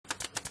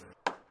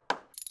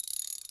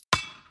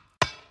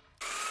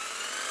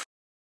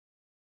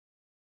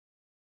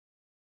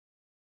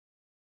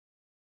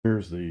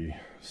Here's the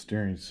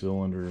steering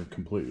cylinder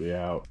completely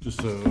out,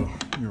 just so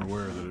you're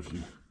aware that if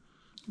you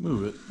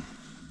move it,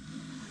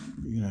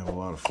 you can have a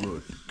lot of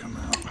fluid come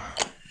out.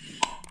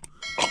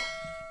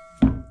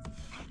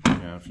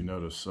 Yeah, if you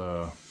notice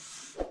how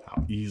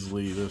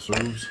easily this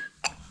moves,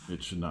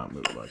 it should not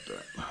move like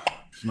that.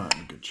 It's not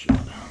in good shape.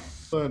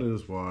 That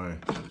is why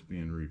it's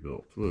being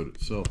rebuilt. Fluid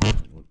itself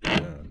doesn't look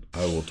bad.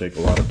 I will take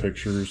a lot of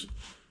pictures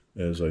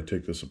as I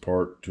take this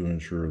apart to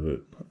ensure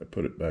that I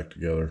put it back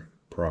together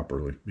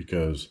properly,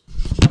 because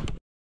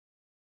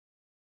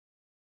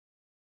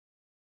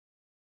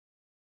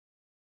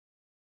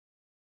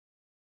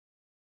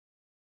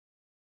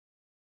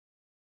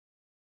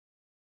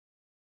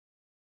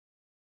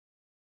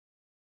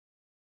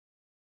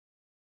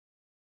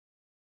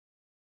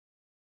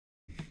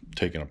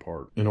taken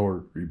apart in order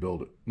to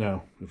rebuild it.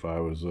 Now, if I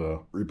was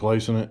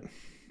replacing it,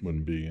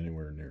 wouldn't be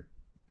anywhere near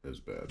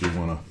as bad. You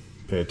want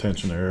to pay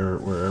attention to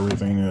where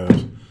everything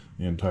is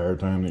the entire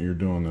time that you're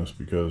doing this,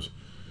 because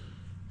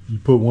you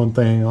put one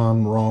thing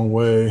on the wrong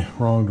way,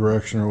 wrong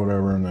direction or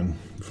whatever, and then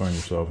you find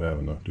yourself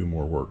having to do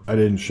more work. I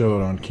didn't show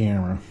it on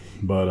camera,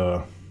 but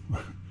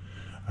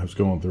I was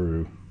going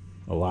through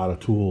a lot of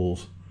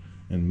tools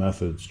and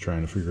methods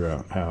trying to figure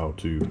out how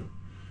to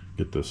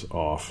get this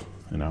off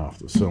and off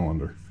the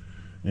cylinder,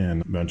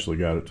 and eventually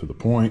got it to the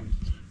point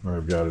where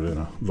I've got it in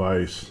a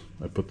vise.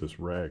 I put this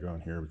rag on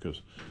here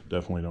because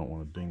definitely don't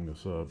want to ding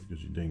this up,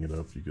 because you ding it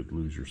up, you could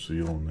lose your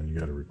seal, and then you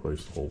got to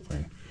replace the whole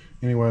thing.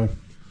 Anyway,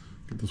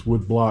 get this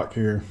wood block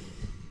here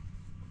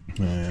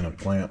and a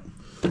clamp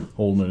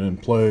holding it in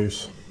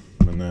place,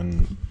 and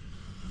then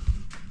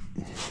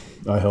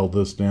I held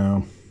this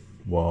down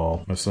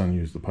while my son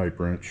used the pipe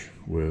wrench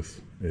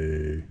with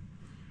a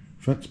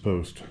fence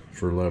post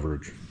for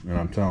leverage. And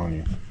I'm telling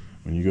you,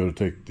 when you go to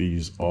take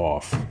these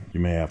off, you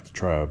may have to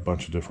try a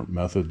bunch of different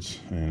methods,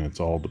 and it's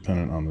all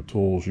dependent on the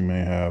tools you may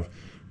have,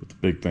 but the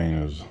big thing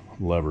is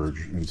leverage.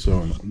 And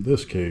so in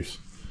this case,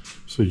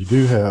 so you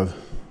do have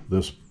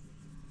this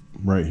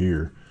right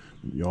here,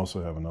 you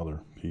also have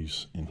another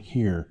piece in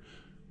here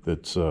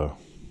that's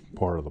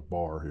part of the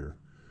bar here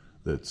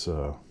that's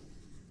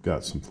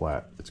got some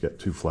flat, it's got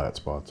two flat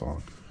spots on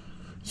it.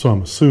 So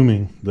I'm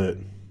assuming that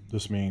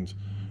this means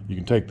you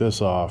can take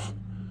this off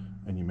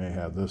and you may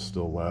have this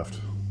still left,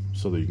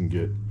 so that you can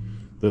get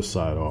this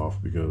side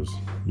off, because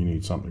you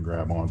need something to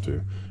grab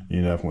onto.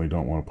 You definitely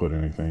don't want to put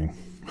anything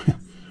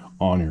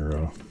on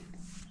your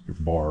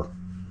bar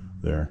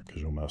there,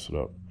 because you'll mess it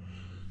up.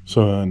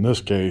 So in this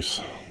case,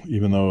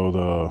 even though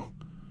the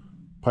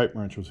pipe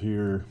wrench was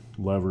here,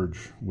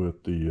 leverage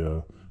with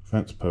the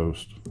fence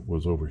post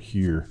was over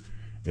here,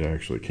 it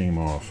actually came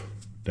off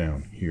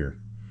down here.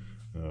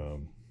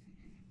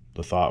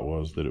 The thought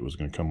was that it was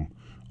going to come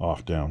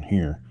off down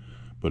here,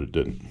 but it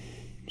didn't.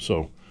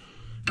 So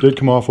it did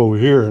come off over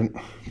here, and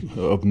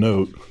of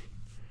note,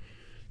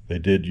 they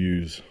did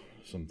use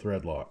some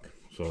thread lock.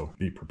 So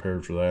be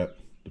prepared for that.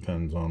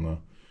 Depends on the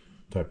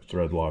type of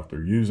thread lock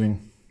they're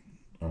using.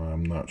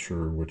 I'm not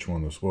sure which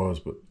one this was,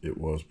 but it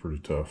was pretty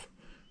tough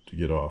to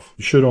get off.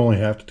 You should only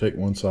have to take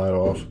one side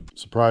off.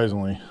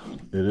 Surprisingly,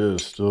 it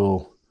is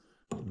still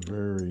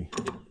very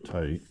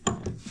tight.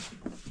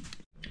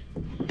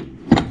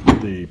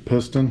 The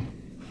piston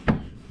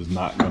is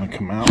not going to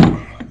come out.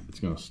 It's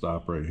going to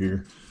stop right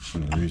here.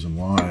 And the reason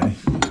why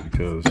is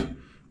because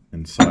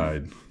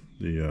inside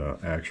the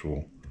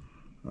actual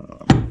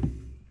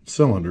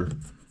cylinder,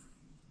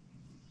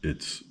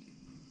 it's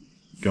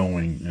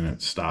going and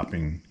it's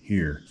stopping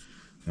here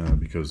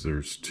because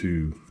there's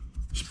two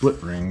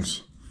split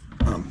rings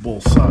on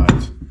both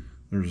sides.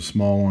 There's a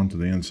small one to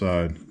the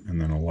inside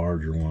and then a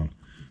larger one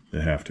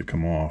that have to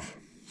come off,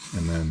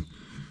 and then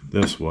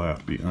this will have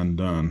to be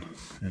undone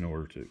in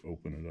order to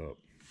open it up.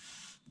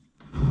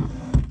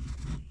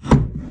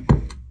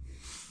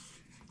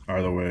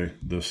 Either way,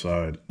 this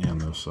side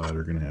and this side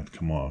are going to have to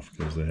come off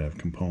because they have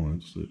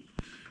components that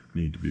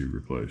need to be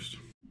replaced.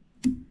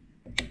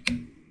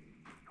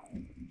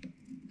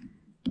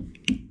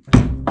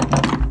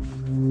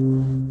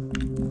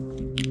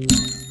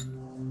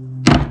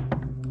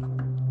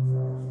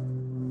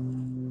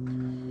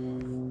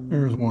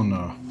 Here's one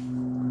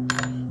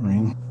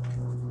ring.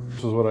 This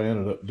is what I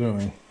ended up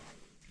doing.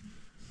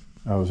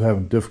 I was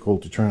having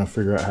difficulty trying to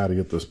figure out how to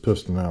get this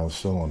piston out of the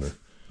cylinder.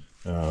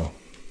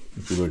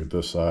 If you look at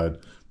this side,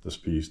 this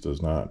piece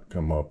does not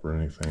come up or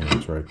anything.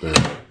 It's right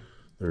there.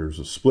 There's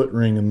a split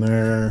ring in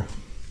there.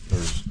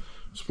 There's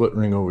a split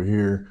ring over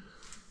here.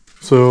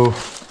 So,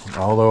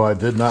 although I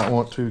did not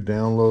want to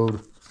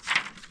download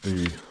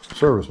the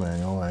service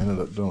manual, I ended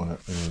up doing it.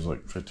 It was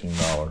like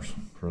 $15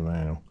 for the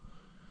manual.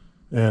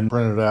 And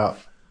print it out,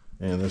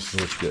 and this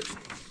is what you get.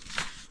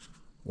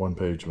 One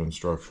page of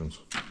instructions.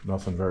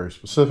 Nothing very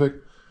specific,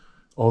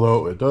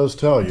 although it does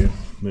tell you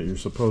that you're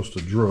supposed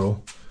to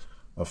drill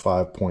a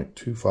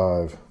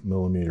 5.25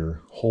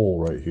 millimeter hole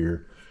right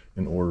here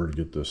in order to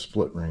get this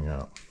split ring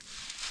out.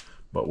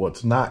 But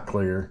what's not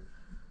clear,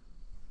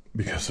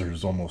 because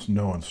there's almost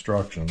no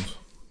instructions,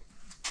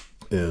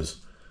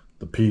 is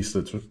the piece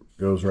that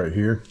goes right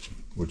here.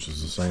 which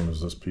is the same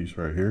as this piece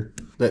right here,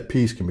 that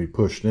piece can be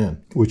pushed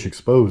in, which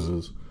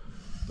exposes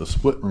the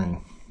split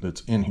ring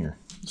that's in here.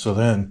 So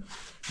then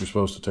you're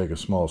supposed to take a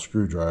small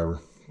screwdriver,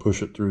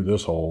 push it through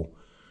this hole,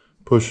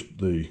 push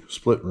the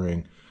split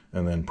ring,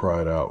 and then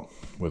pry it out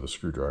with a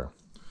screwdriver.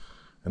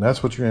 And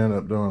that's what you end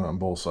up doing on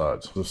both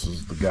sides. This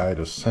is the guide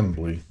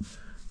assembly.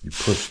 You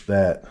push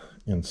that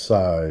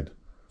inside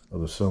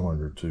of the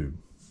cylinder tube.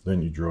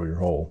 Then you drill your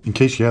hole. In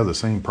case you have the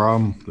same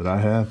problem that I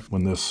had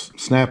when this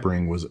snap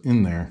ring was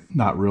in there,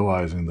 not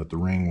realizing that the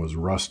ring was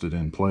rusted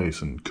in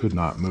place and could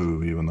not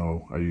move even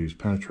though I used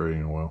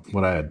penetrating oil.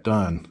 What I had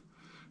done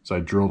is I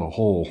drilled a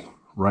hole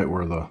right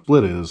where the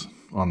split is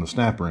on the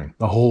snap ring.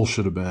 The hole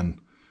should have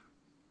been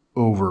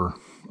over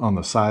on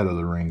the side of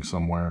the ring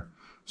somewhere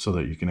so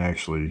that you can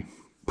actually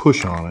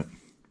push on it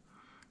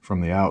from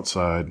the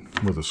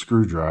outside with a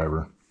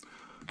screwdriver.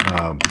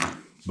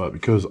 But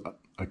because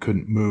I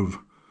couldn't move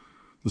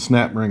the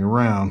snap ring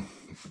around,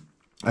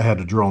 I had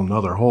to drill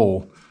another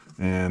hole,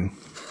 and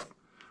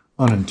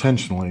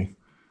unintentionally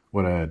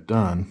what I had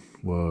done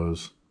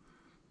was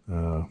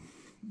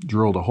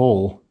drilled a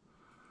hole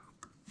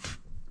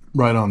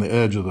right on the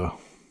edge of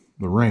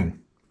the ring.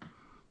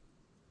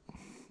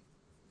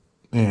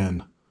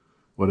 And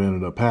what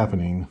ended up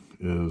happening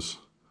is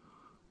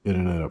it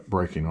ended up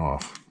breaking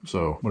off.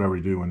 So whatever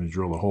you do when you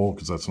drill the hole,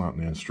 because that's not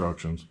in the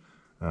instructions,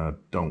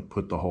 don't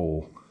put the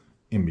hole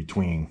in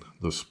between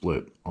the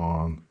split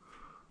on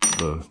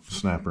the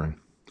snap ring.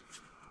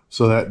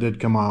 So that did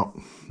come out.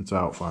 It's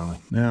out finally.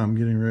 Now I'm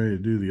getting ready to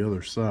do the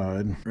other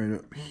side. Right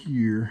up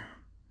here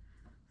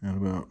at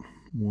about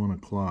 1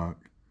 o'clock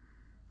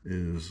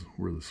is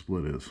where the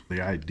split is. The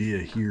idea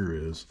here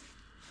is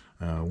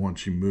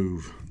once you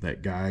move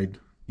that guide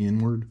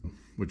inward,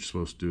 what you're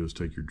supposed to do is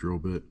take your drill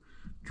bit,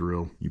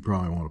 drill. You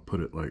probably want to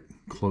put it like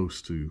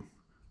close to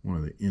one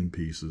of the end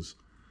pieces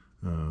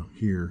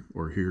here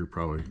or here,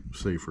 probably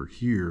safer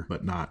here,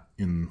 but not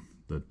in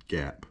the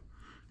gap.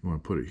 You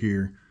want to put it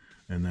here,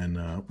 and then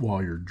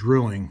while you're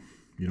drilling,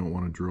 you don't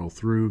want to drill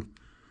through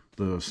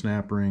the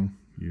snap ring.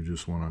 You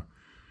just want to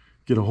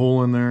get a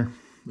hole in there,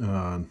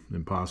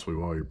 and possibly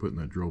while you're putting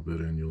that drill bit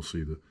in, you'll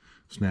see the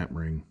snap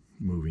ring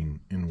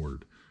moving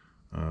inward.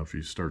 If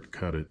you start to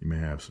cut it, you may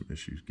have some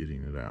issues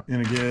getting it out.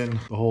 And again,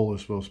 the hole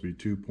is supposed to be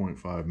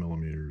 2.5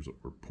 millimeters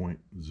or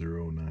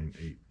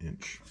 0.098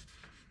 inch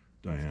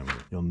diameter.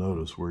 You'll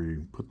notice where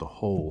you put the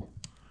hole,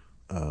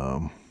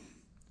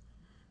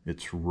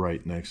 it's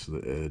right next to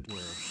the edge.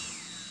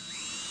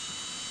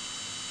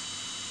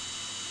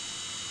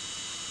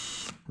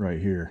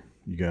 Right here,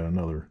 you got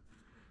another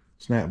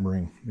snap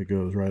ring that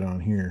goes right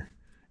on here,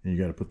 and you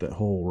got to put that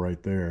hole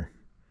right there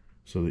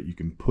so that you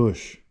can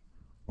push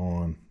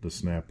on the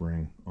snap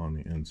ring on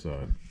the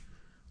inside.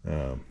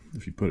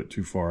 If you put it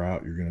too far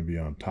out, you're going to be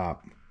on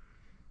top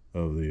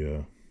of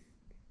the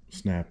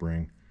snap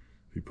ring.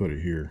 If you put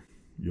it here,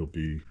 you'll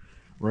be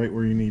right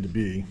where you need to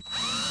be.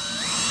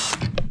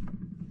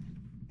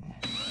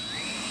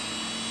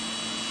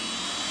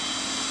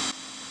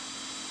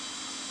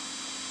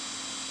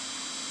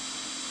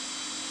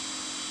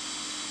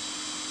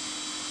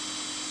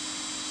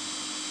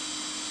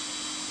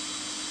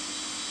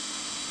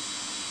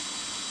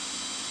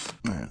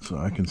 Alright, so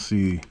I can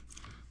see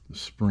the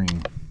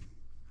spring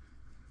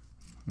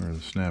or the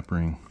snap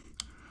ring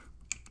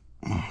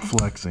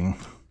flexing,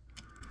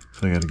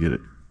 so I got to get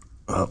it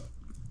up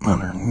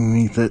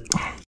underneath it.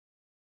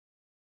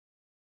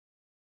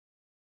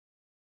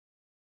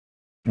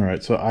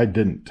 Alright, so I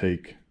didn't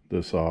take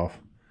this off.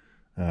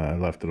 I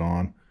left it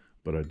on,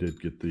 but I did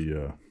get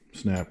the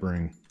snap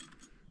ring,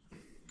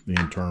 the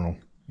internal,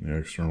 the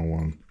external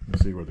one. You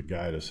see where the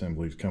guide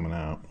assembly is coming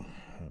out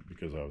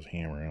because I was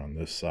hammering on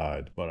this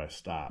side, but I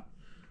stopped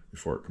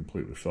before it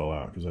completely fell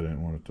out because I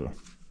didn't want it to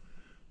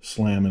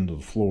slam into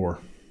the floor.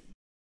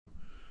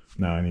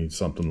 Now I need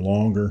something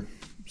longer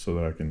so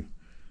that I can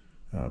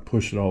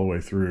push it all the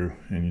way through,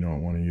 and you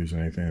don't want to use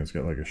anything that's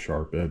got like a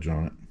sharp edge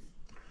on it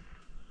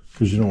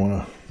because you don't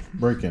want to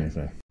break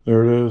anything.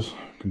 There it is,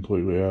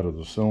 completely out of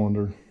the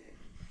cylinder.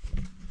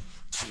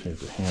 Just have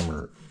to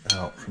hammer it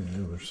out from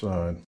the other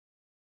side.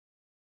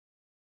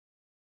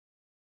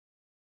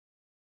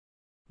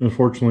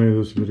 Unfortunately,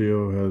 this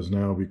video has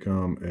now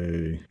become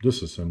a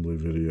disassembly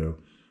video,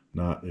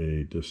 not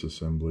a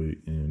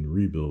disassembly and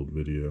rebuild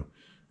video.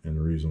 And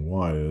the reason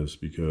why is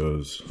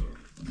because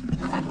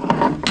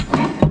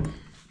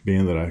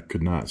being that I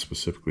could not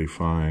specifically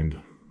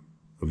find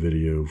a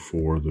video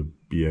for the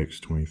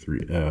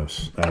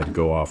BX23S, I had to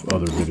go off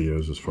other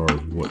videos as far as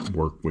what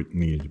work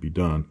needed to be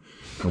done.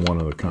 And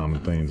one of the common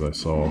things I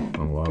saw on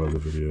a lot of the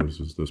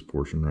videos is this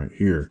portion right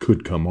here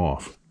could come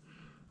off.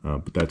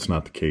 But that's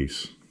not the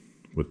case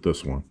with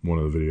this one. One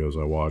of the videos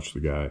I watched,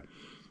 the guy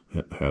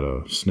had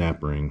a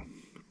snap ring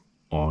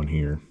on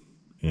here,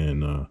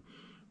 and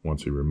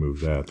once he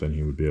removed that, then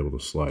he would be able to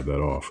slide that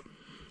off.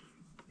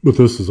 But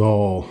this is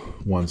all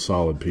one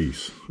solid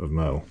piece of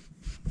metal,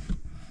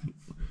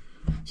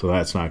 so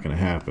that's not going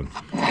to happen.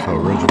 So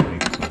originally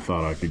I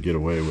thought I could get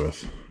away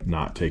with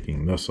not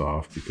taking this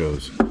off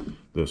because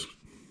this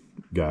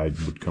guide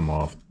would come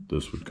off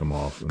this would come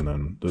off, and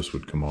then this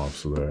would come off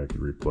so that I could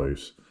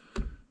replace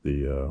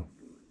the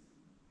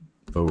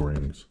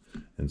O-rings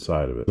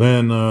inside of it.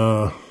 Then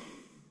I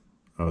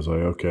was like,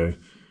 okay,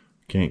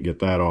 can't get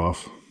that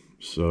off,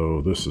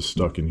 so this is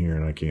stuck in here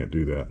and I can't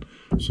do that.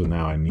 So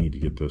now I need to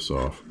get this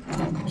off.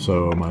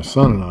 So my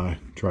son and I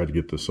tried to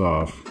get this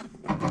off,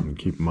 and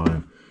keep in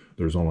mind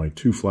there's only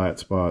 2 flat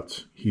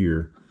spots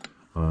here,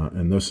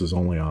 and this is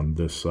only on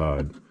this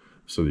side,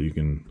 so that you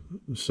can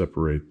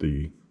separate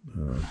the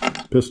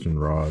piston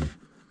rod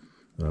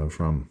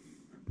from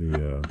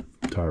the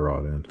tie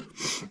rod end.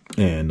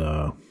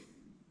 And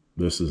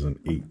this is an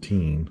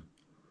 18,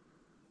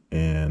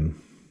 and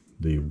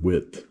the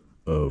width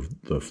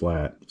of the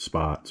flat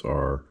spots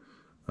are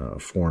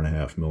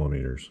 4.5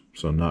 millimeters,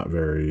 so not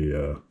very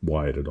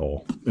wide at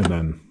all. And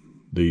then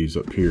these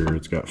up here,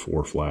 it's got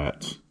 4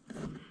 flats,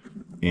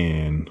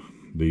 and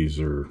these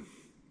are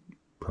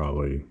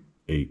probably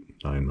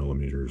 8-9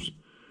 millimeters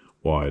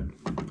wide.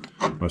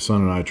 My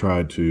son and I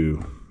tried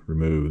to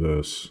remove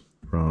this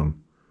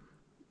from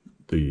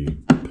the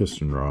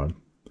piston rod,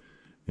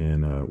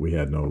 and we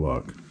had no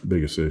luck.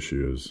 Biggest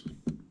issue is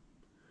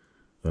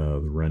the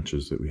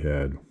wrenches that we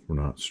had were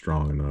not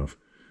strong enough,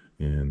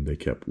 and they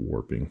kept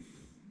warping,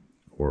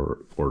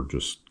 or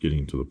just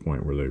getting to the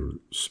point where they were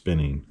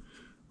spinning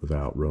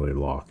without really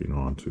locking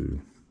onto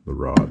the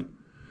rod.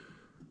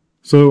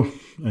 So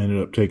I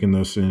ended up taking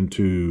this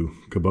into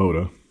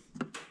Kubota,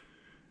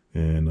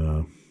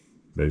 and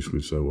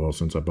basically said, well,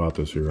 since I bought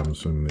this here, I'm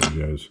assuming that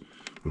you guys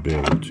would be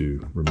able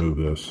to remove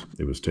this.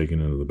 It was taken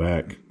into the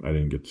back. I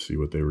didn't get to see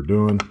what they were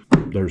doing.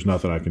 There's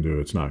nothing I can do.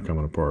 It's not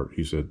coming apart.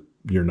 He said,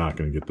 you're not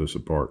going to get this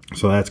apart.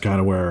 So that's kind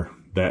of where,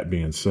 that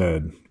being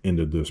said,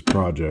 ended this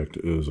project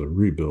is a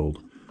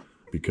rebuild,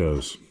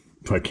 because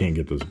if I can't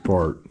get this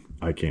apart,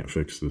 I can't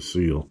fix the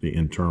seal, the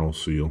internal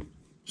seal.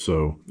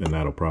 So, and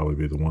that'll probably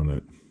be the one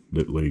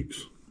that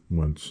leaks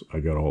once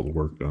I got all the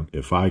work done.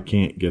 If I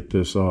can't get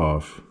this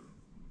off,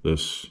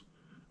 this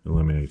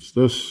eliminates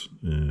this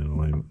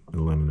and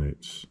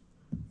eliminates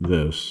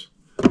this.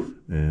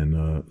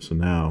 And so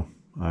now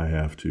I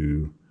have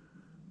to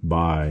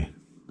buy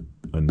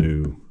a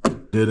new,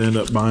 did end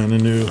up buying a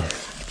new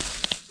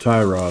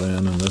tie rod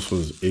in, and this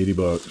was 80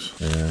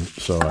 bucks. And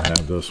so I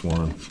have this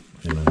one,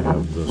 and I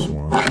have this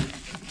one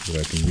that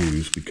I can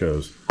use,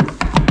 because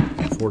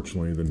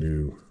unfortunately the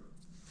new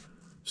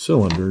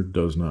cylinder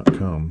does not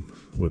come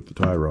with the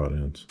tie rod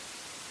ends.